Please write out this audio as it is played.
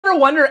ever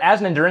wonder, as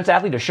an endurance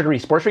athlete, if sugary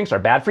sports drinks are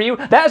bad for you?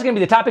 That is going to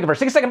be the topic of our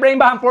 6-second brain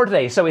bomb for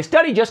today. So a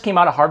study just came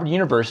out of Harvard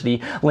University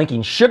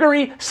linking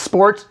sugary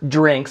sports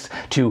drinks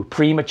to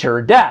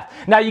premature death.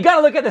 Now, you got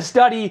to look at the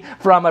study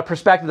from a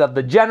perspective of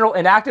the general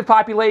inactive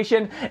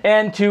population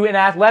and to an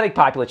athletic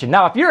population.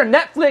 Now, if you're a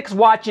Netflix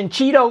watching,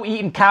 Cheeto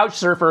eating couch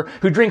surfer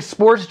who drinks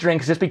sports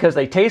drinks just because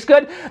they taste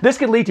good, this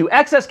could lead to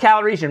excess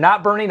calories you're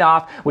not burning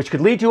off, which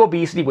could lead to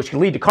obesity, which could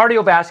lead to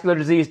cardiovascular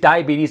disease,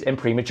 diabetes, and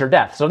premature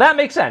death. So that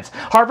makes sense.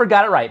 Harvard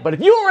got it right. But if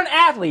you are an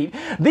athlete,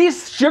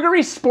 these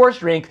sugary sports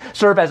drinks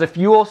serve as a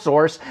fuel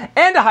source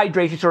and a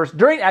hydration source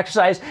during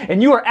exercise,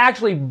 and you are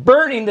actually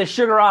burning the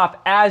sugar off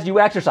as you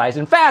exercise.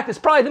 In fact, it's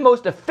probably the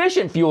most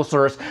efficient fuel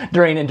source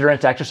during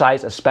endurance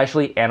exercise,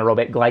 especially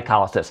anaerobic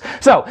glycolysis.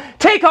 So,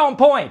 take-home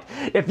point.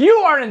 If you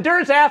are an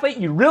endurance athlete,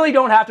 you really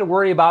don't have to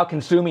worry about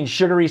consuming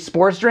sugary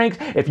sports drinks.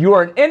 If you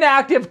are an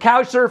inactive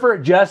couch surfer,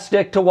 just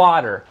stick to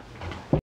water.